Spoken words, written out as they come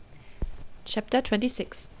Chapter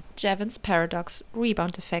 26 Jevons Paradox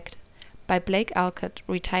Rebound Effect by Blake Alcott,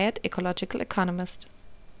 retired ecological economist.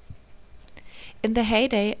 In the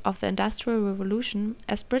heyday of the Industrial Revolution,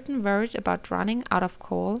 as Britain worried about running out of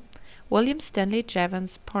coal, William Stanley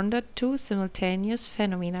Jevons pondered two simultaneous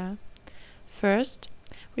phenomena. First,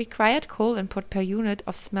 required coal input per unit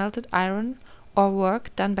of smelted iron or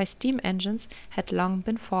work done by steam engines had long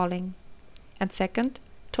been falling. And second,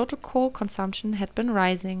 total coal consumption had been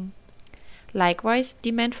rising. Likewise,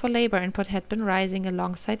 demand for labor input had been rising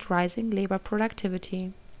alongside rising labor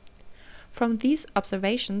productivity. From these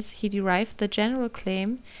observations, he derived the general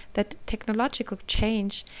claim that technological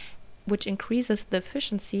change, which increases the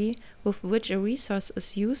efficiency with which a resource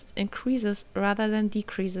is used, increases rather than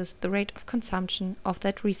decreases the rate of consumption of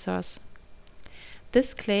that resource.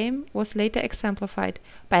 This claim was later exemplified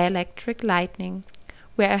by electric lighting,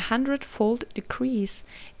 where a 100-fold decrease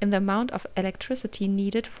in the amount of electricity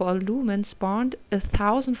needed for a lumen spawned a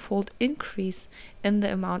 1,000-fold increase in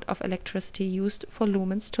the amount of electricity used for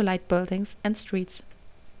lumens to light buildings and streets.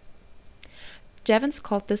 Jevons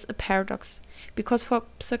called this a paradox, because for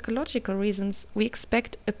psychological reasons we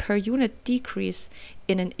expect a per unit decrease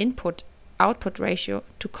in an input-output ratio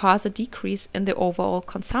to cause a decrease in the overall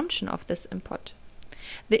consumption of this input.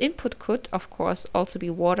 The input could, of course, also be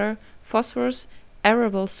water, phosphorus,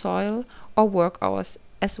 arable soil, or work hours,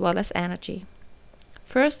 as well as energy.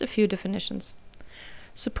 First, a few definitions.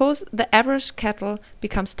 Suppose the average kettle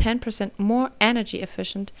becomes 10% more energy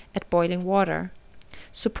efficient at boiling water.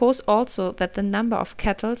 Suppose also that the number of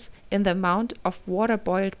kettles in the amount of water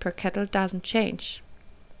boiled per kettle doesn't change.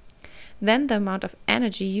 Then the amount of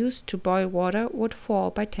energy used to boil water would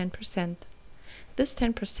fall by 10%. This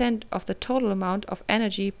 10% of the total amount of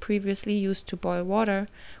energy previously used to boil water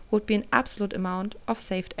would be an absolute amount of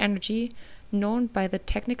saved energy, known by the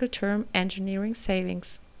technical term engineering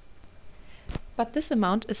savings. But this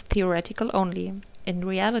amount is theoretical only. In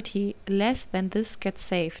reality, less than this gets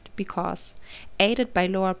saved because, aided by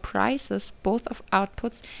lower prices both of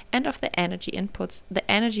outputs and of the energy inputs, the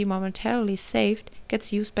energy momentarily saved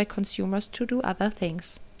gets used by consumers to do other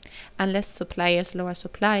things. Unless suppliers lower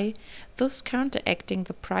supply, thus counteracting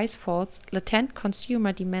the price falls, latent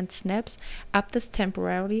consumer demand snaps up this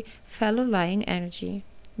temporarily fallow-lying energy.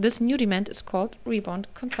 This new demand is called rebound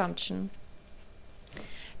consumption.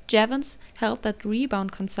 Jevons held that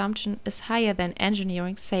rebound consumption is higher than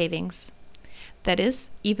engineering savings. That is,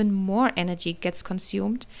 even more energy gets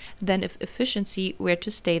consumed than if efficiency were to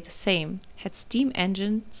stay the same. Had steam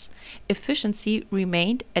engines' efficiency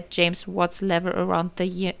remained at James Watt's level around the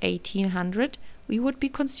year 1800, we would be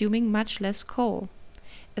consuming much less coal.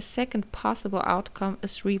 A second possible outcome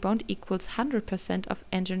is rebound equals 100% of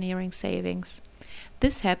engineering savings.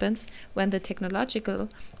 This happens when the technological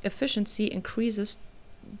efficiency increases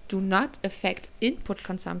do not affect input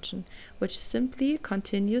consumption, which simply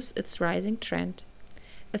continues its rising trend.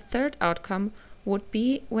 A third outcome would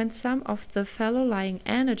be when some of the fallow-lying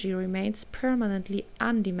energy remains permanently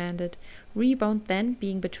undemanded, rebound then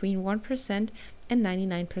being between 1% and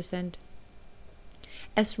 99%.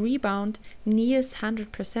 As rebound nears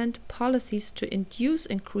 100%, policies to induce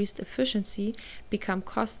increased efficiency become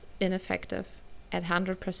cost ineffective. At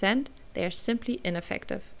 100%, they are simply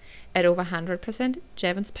ineffective. At over 100%,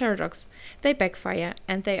 Jevons paradox, they backfire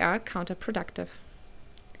and they are counterproductive.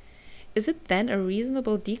 Is it then a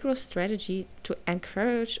reasonable degrowth strategy to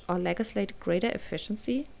encourage or legislate greater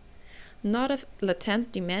efficiency? Not if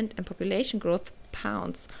latent demand and population growth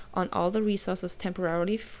pounds on all the resources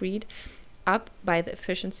temporarily freed up by the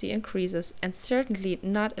efficiency increases, and certainly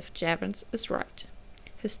not if Jevons is right.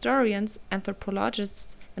 Historians,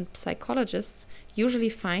 anthropologists, and psychologists usually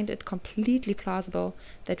find it completely plausible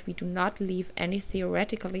that we do not leave any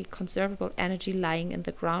theoretically conservable energy lying in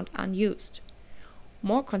the ground unused.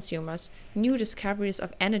 More consumers, new discoveries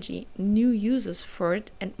of energy, new uses for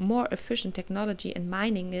it, and more efficient technology in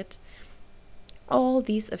mining it, all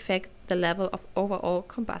these affect the level of overall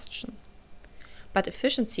combustion. But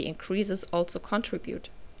efficiency increases also contribute.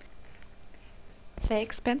 They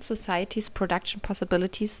expand society's production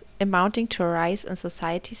possibilities, amounting to a rise in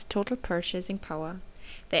society's total purchasing power.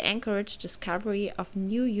 They encourage discovery of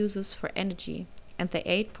new uses for energy, and they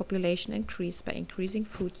aid population increase by increasing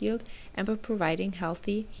food yield and by providing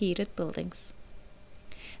healthy, heated buildings.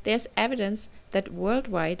 There is evidence that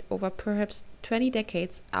worldwide, over perhaps 20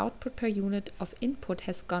 decades, output per unit of input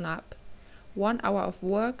has gone up. 1 hour of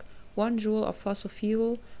work, 1 joule of fossil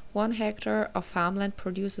fuel, 1 hectare of farmland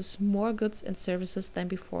produces more goods and services than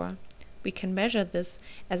before. We can measure this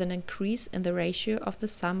as an increase in the ratio of the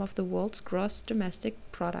sum of the world's gross domestic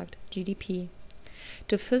product, GDP.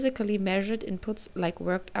 to physically measured inputs like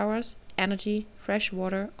worked hours, energy, fresh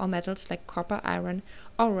water, or metals like copper, iron,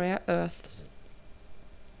 or rare earths.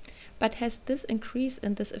 But has this increase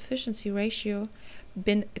in this efficiency ratio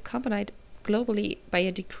been accompanied globally by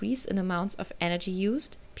a decrease in amounts of energy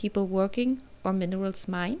used, people working, or minerals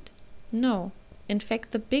mined? No. In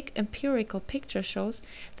fact, the big empirical picture shows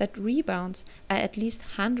that rebounds are at least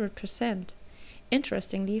 100%.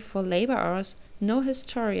 Interestingly, for labor hours, no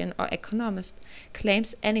historian or economist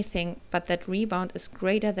claims anything but that rebound is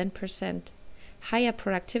greater than percent. Higher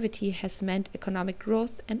productivity has meant economic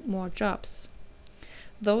growth and more jobs.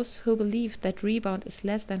 Those who believe that rebound is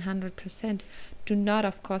less than 100% do not,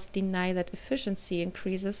 of course, deny that efficiency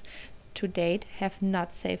increases to date have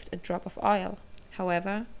not saved a drop of oil.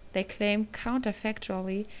 However, they claim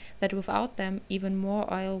counterfactually that without them, even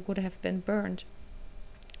more oil would have been burned.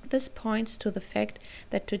 This points to the fact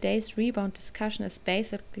that today's rebound discussion is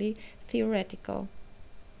basically theoretical.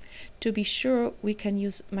 To be sure, we can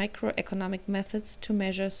use microeconomic methods to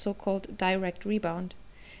measure so-called direct rebound.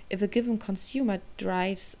 If a given consumer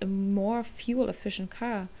drives a more fuel-efficient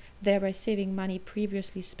car, thereby saving money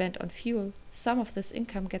previously spent on fuel, some of this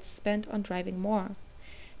income gets spent on driving more.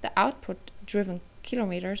 The output-driven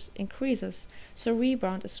kilometers increases, so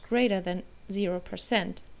rebound is greater than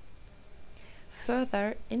 0%.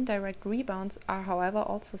 Further, indirect rebounds are however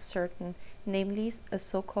also certain, namely a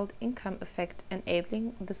so-called income effect,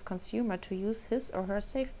 enabling this consumer to use his or her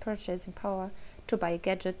saved purchasing power to buy a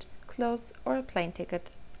gadget, clothes, or a plane ticket.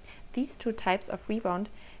 These two types of rebound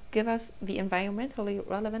give us the environmentally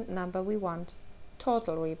relevant number we want: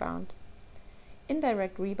 total rebound.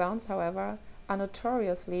 Indirect rebounds, however, are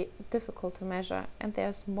notoriously difficult to measure, and there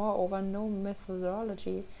is moreover no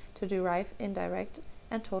methodology to derive indirect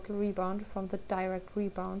and total rebound from the direct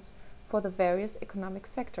rebounds for the various economic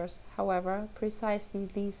sectors, however precisely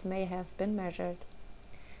these may have been measured.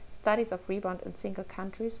 Studies of rebound in single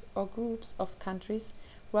countries or groups of countries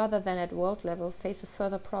rather than at world level face a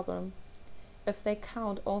further problem. If they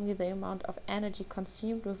count only the amount of energy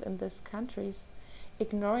consumed within these countries,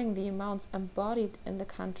 ignoring the amounts embodied in the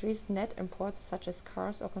country's net imports such as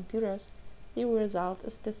cars or computers, the result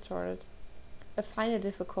is distorted. A final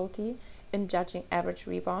difficulty in judging average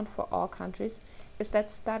rebound for all countries is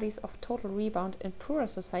that studies of total rebound in poorer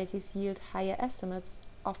societies yield higher estimates,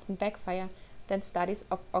 often backfire, than studies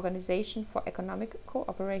of Organization for Economic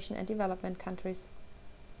Cooperation and Development countries.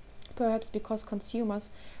 Perhaps because consumers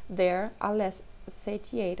there are less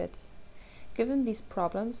satiated. Given these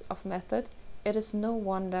problems of method, it is no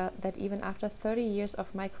wonder that even after 30 years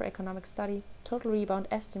of microeconomic study, total rebound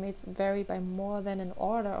estimates vary by more than an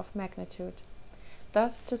order of magnitude.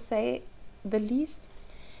 Thus, to say the least,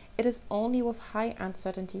 it is only with high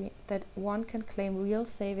uncertainty that one can claim real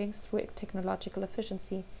savings through technological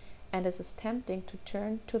efficiency, and it is tempting to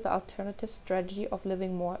turn to the alternative strategy of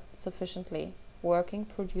living more sufficiently, working,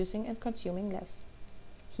 producing, and consuming less.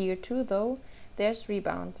 Here too, though, there's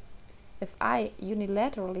rebound. If I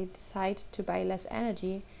unilaterally decide to buy less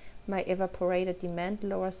energy, my evaporated demand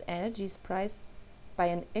lowers energy's price by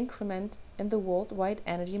an increment in the worldwide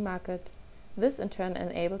energy market. This in turn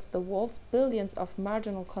enables the world's billions of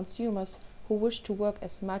marginal consumers who wish to work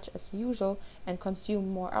as much as usual and consume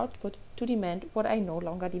more output to demand what I no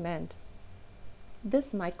longer demand.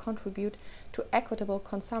 This might contribute to equitable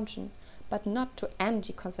consumption, but not to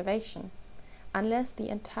energy conservation. Unless the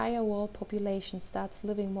entire world population starts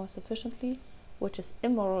living more sufficiently, which is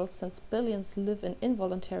immoral since billions live in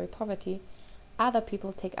involuntary poverty, other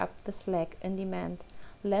people take up the slack in demand,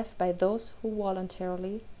 left by those who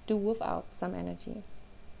voluntarily do without some energy.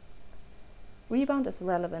 Rebound is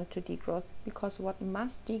relevant to degrowth because what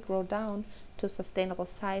must degrow down to sustainable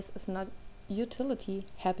size is not utility,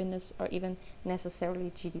 happiness, or even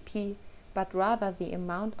necessarily GDP, but rather the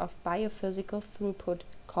amount of biophysical throughput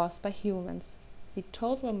caused by humans, the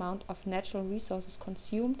total amount of natural resources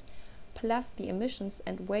consumed, plus the emissions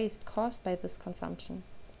and waste caused by this consumption.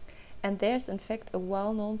 And there's in fact a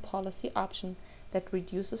well-known policy option that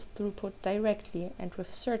reduces throughput directly and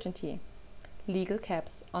with certainty: legal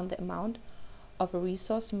caps on the amount of a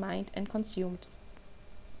resource mined and consumed.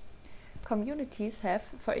 Communities have,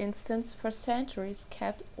 for instance, for centuries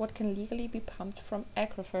capped what can legally be pumped from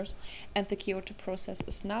aquifers, and the Kyoto process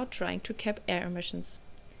is now trying to cap air emissions.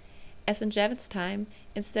 As in Jevons' time,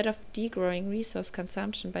 instead of degrowing resource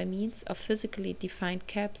consumption by means of physically defined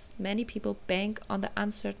caps, many people bank on the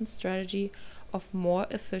uncertain strategy of more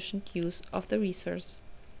efficient use of the resource.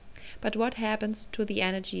 But what happens to the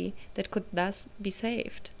energy that could thus be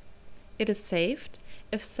saved? It is saved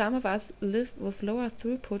if some of us live with lower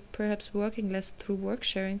throughput, perhaps working less through work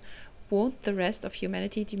sharing, Won't the rest of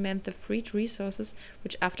humanity demand the freed resources,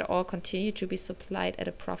 which after all continue to be supplied at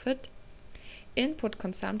a profit? Input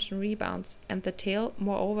consumption rebounds, and the tail,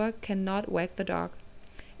 moreover, cannot wag the dog.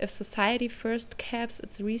 If society first caps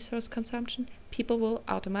its resource consumption, people will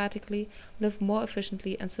automatically live more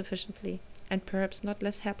efficiently and sufficiently, and perhaps not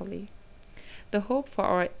less happily. The hope for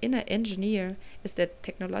our inner engineer is that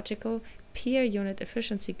technological per unit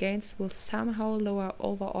efficiency gains will somehow lower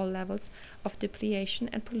overall levels of depletion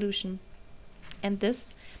and pollution. And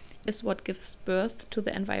this is what gives birth to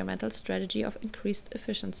the environmental strategy of increased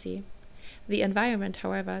efficiency. The environment,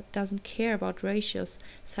 however, doesn't care about ratios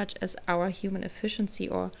such as our human efficiency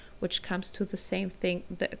or, which comes to the same thing,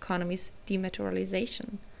 the economy's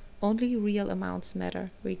dematerialization. Only real amounts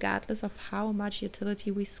matter, regardless of how much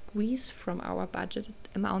utility we squeeze from our budgeted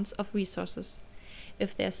amounts of resources.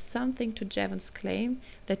 If there's something to Jevons' claim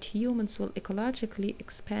that humans will ecologically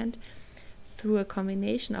expand through a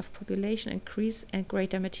combination of population increase and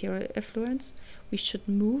greater material affluence, we should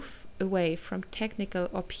move away from technical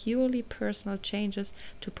or purely personal changes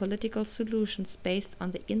to political solutions based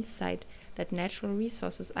on the insight that natural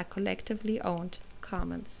resources are collectively owned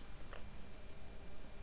commons.